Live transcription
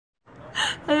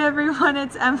Hey everyone,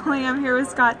 it's Emily. I'm here with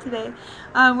Scott today.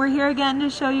 We're here again to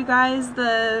show you guys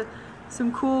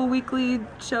some cool weekly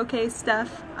showcase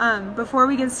stuff. Before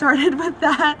we get started with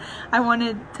that, I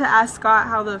wanted to ask Scott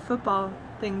how the football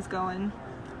thing's going.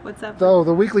 What's up? So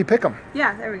the weekly pick'em.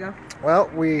 Yeah, there we go. Well,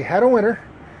 we had a winner,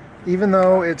 even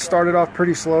though it started off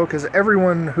pretty slow because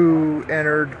everyone who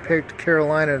entered picked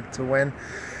Carolina to win.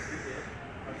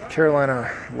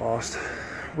 Carolina lost,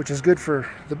 which is good for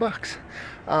the Bucks.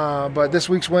 But this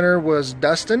week's winner was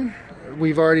Dustin.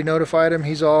 We've already notified him.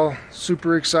 He's all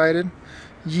super excited.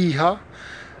 Yeehaw.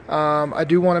 I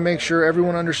do want to make sure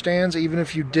everyone understands, even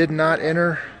if you did not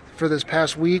enter for this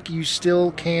past week, you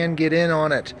still can get in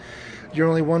on it. You're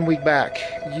only 1 week back.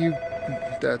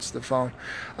 That's the phone.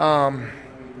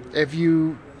 If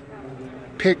you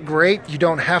pick great, you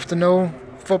don't have to know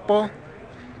football.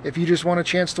 If you just want a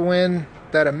chance to win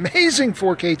that amazing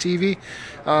 4K TV,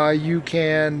 you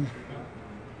can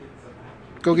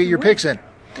go get your picks in.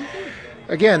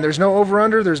 Again, there's no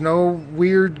over-under. There's no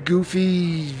weird,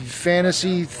 goofy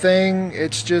fantasy thing.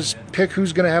 It's just pick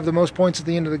who's going to have the most points at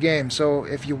the end of the game. So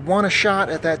if you want a shot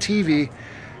at that TV,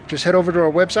 just head over to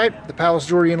our website,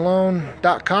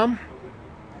 thepalacegeorgianloan.com.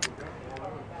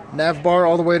 Nav bar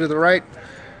all the way to the right.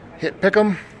 Hit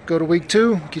pick'em. Go to week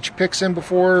 2. Get your picks in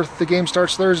before the game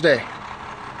starts Thursday.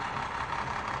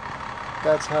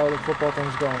 That's how the football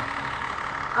thing's going.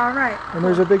 All right. And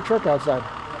there's a big truck outside.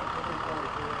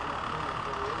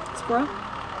 Squirrel?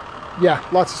 Yeah,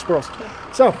 lots of squirrels. Okay.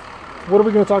 So, what are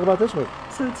we going to talk about this week?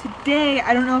 So today,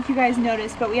 I don't know if you guys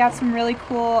noticed, but we have some really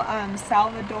cool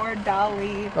Salvador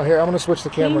Dali. Oh, here, I'm going to switch the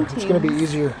camera. Paintings. It's going to be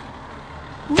easier.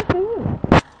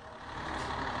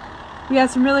 We have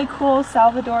some really cool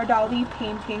Salvador Dali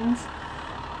paintings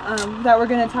that we're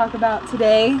going to talk about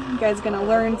today. You guys are going to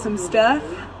learn some stuff.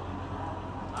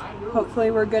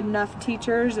 Hopefully we're good enough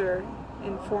teachers or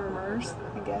informers,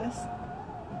 I guess.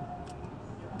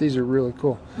 These are really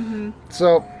cool. Mm-hmm.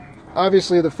 So,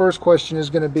 obviously the first question is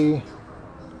going to be,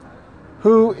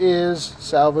 who is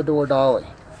Salvador Dali?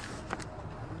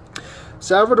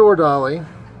 Salvador Dali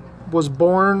was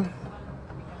born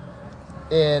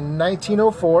in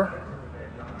 1904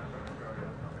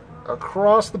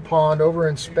 across the pond over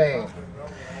in Spain.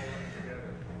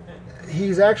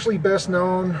 He's actually best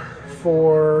known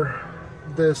for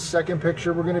the second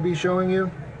picture we're going to be showing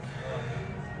you.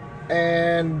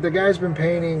 And the guy's been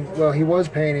painting, well, he was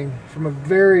painting from a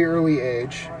very early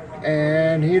age.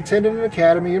 And he attended an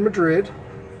academy in Madrid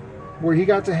where he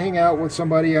got to hang out with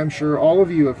somebody I'm sure all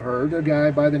of you have heard, a guy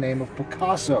by the name of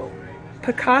Picasso.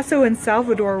 Picasso and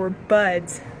Salvador were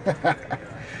buds.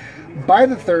 By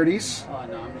the 30s,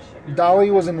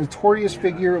 Dali was a notorious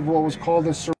figure of what was called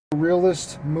the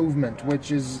surrealist movement, which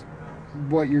is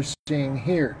what you're seeing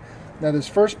here. Now this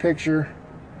first picture,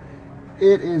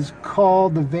 it is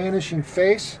called The Vanishing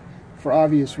Face for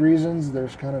obvious reasons.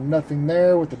 There's kind of nothing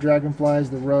there with the dragonflies,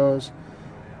 the rose,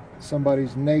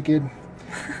 somebody's naked.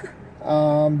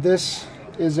 This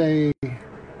is a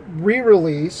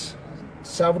re-release.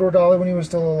 Salvador Dali, when he was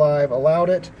still alive, allowed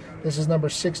it. This is number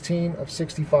 16 of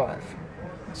 65.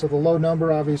 So the low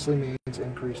number obviously means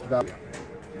increased value,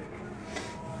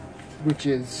 which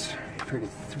is pretty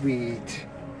sweet.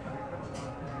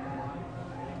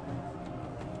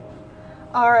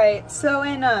 Alright, so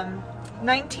in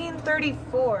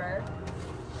 1934,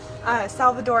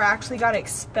 Salvador actually got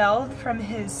expelled from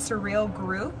his surreal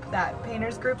group, that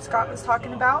painters group Scott was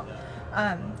talking about.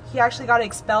 He actually got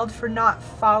expelled for not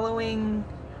following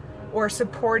or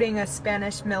supporting a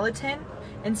Spanish militant.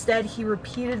 Instead, he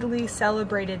repeatedly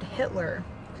celebrated Hitler.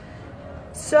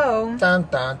 So, Dun,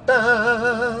 dun,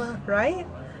 dun. right?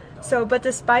 So, but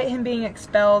despite him being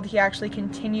expelled, he actually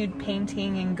continued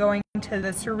painting and going to the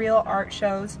surreal art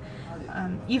shows,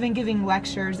 even giving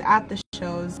lectures at the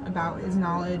shows about his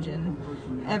knowledge and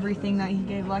everything that he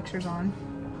gave lectures on.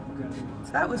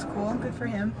 So that was cool. Good for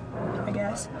him, I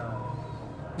guess.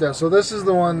 Yeah, so this is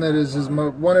the one that is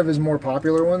one of his more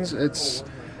popular ones. It's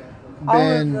All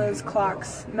been, of those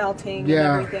clocks melting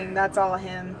yeah, and everything, that's all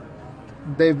him.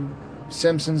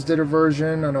 Simpsons did a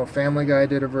version. I know Family Guy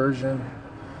did a version.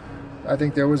 I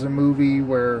think there was a movie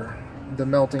where the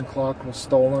melting clock was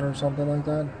stolen or something like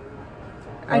that.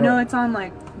 I know it's on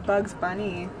like Bugs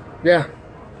Bunny. Yeah.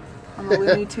 On the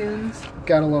Looney Tunes.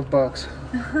 Gotta love Bugs.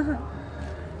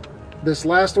 This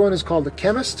last one is called The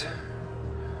Chemist.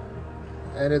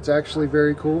 And it's actually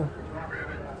very cool.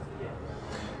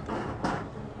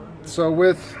 So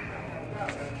with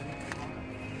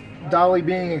Dali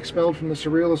being expelled from the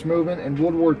surrealist movement in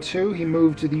World War II, he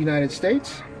moved to the United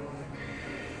States.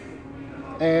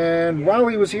 And while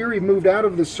he was here, he moved out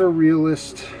of the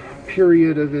surrealist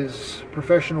period of his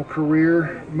professional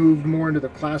career moved more into the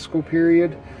classical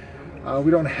period.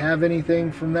 We don't have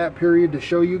anything from that period to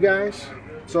show you guys.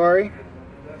 Sorry.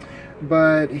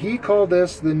 But he called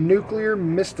this the nuclear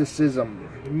mysticism.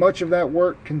 Much of that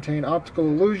work contained optical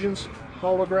illusions,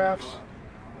 holographs,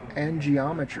 and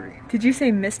geometry. Did you say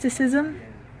mysticism?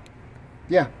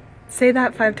 Yeah. Say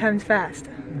that 5 times fast.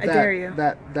 I dare you.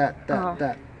 That.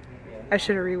 I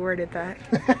should have reworded that.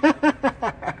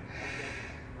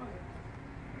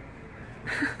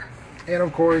 And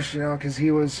of course, you know, because he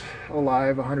was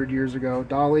alive 100 years ago,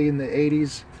 Dali in the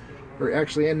 80s, or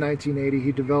actually in 1980,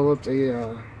 he developed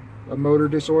a motor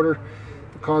disorder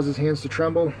that caused his hands to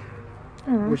tremble,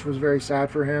 which was very sad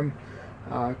for him.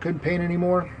 Couldn't paint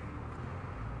anymore.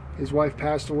 His wife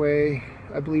passed away,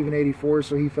 I believe, in 84,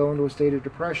 so he fell into a state of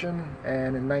depression,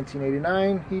 and in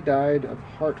 1989, he died of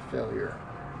heart failure.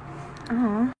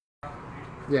 Aw.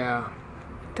 Yeah.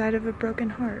 Died of a broken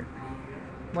heart.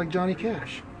 Like Johnny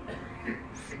Cash.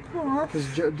 Aw. Because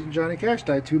Johnny Cash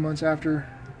died 2 months after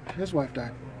his wife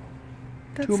died.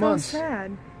 That's 2 months. so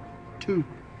sad. 2.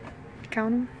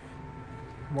 Count them.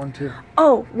 1, 2.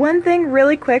 Oh, one thing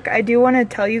really quick I do want to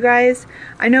tell you guys.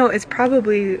 I know it's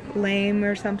probably lame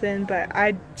or something, but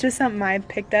just something I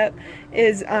picked up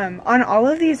is on all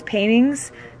of these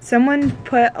paintings, someone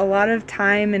put a lot of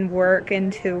time and work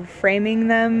into framing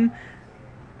them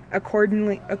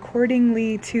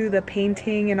accordingly to the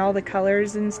painting and all the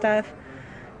colors and stuff.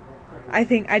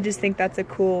 I just think that's a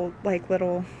cool, like,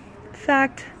 little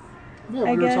fact. Yeah,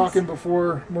 we were talking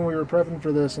before when we were prepping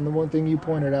for this, and the one thing you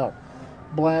pointed out,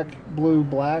 black, blue,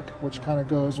 black, which kind of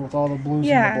goes with all the blues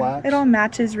and the blacks. It all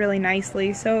matches really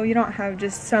nicely, so you don't have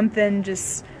just something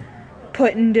just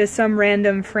put into some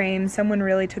random frame. Someone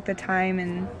really took the time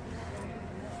and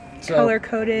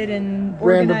color-coded and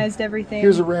organized everything.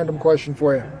 Here's a random question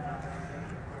for you.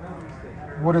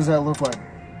 What does that look like?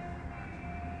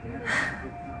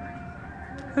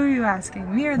 Who are you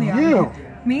asking? Me or the You. audience?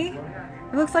 Me?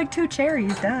 It looks like 2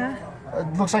 cherries, duh.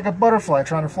 It looks like a butterfly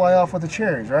trying to fly off with the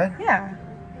cherries, right? Yeah.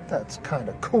 That's kind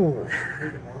of cool.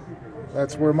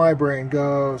 That's where my brain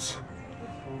goes.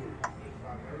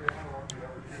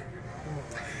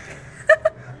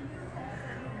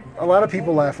 A lot of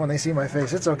people laugh when they see my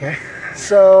face. It's okay.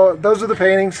 So those are the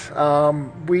paintings.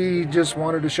 We just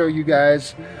wanted to show you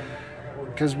guys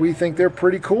because we think they're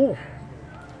pretty cool.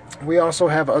 We also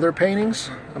have other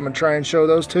paintings. I'm going to try and show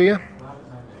those to you.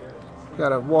 Got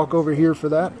to walk over here for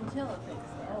that.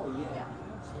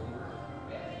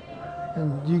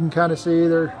 And you can kind of see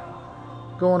they're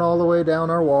going all the way down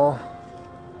our wall.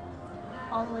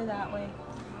 All the way that way.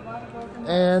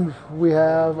 And we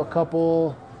have a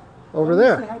couple over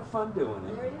there. Had fun doing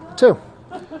it. Too.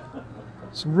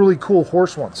 Some really cool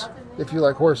horse ones, if you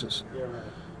like horses.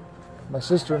 My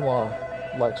sister-in-law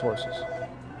likes horses.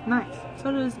 Nice.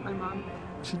 So does my mom.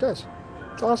 She does.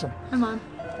 It's awesome. Hi, Mom.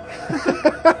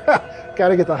 Got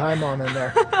to get the hi mom in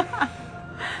there.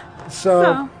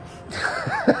 So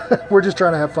we're just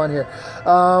trying to have fun here.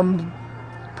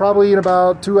 Probably in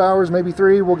about 2 hours, maybe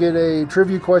 3, we'll get a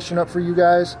trivia question up for you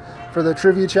guys for the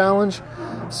trivia challenge.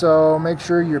 So make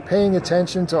sure you're paying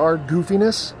attention to our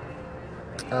goofiness.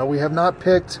 We have not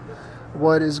picked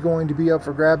what is going to be up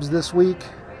for grabs this week.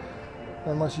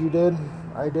 Unless you did.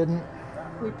 I didn't.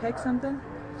 We pick something?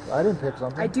 I didn't pick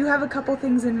something. I do have a couple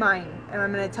things in mind, and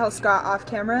I'm going to tell Scott off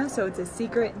camera, so it's a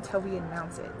secret until we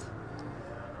announce it.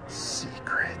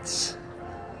 Secrets.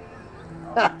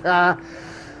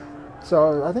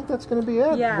 So I think that's going to be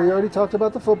it. Yeah. We already talked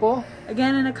about the football.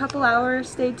 Again, in a couple hours,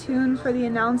 stay tuned for the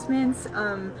announcements.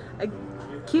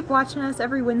 Keep watching us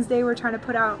every Wednesday. We're trying to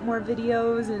put out more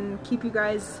videos and keep you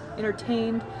guys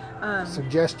entertained.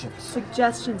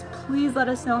 Suggestions. Please let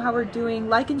us know how we're doing.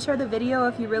 Like and share the video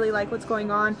if you really like what's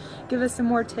going on. Give us some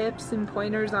more tips and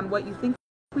pointers on what you think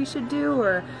we should do,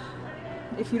 or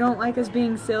if you don't like us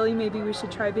being silly, maybe we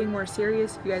should try being more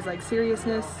serious if you guys like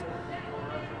seriousness.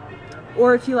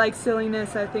 Or if you like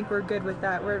silliness, I think we're good with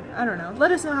that. I don't know.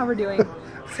 Let us know how we're doing.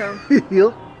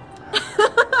 So.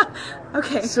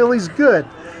 Okay. Silly's good.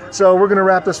 So we're going to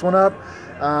wrap this one up.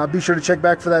 Be sure to check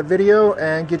back for that video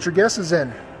and get your guesses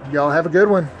in. Y'all have a good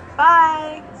one.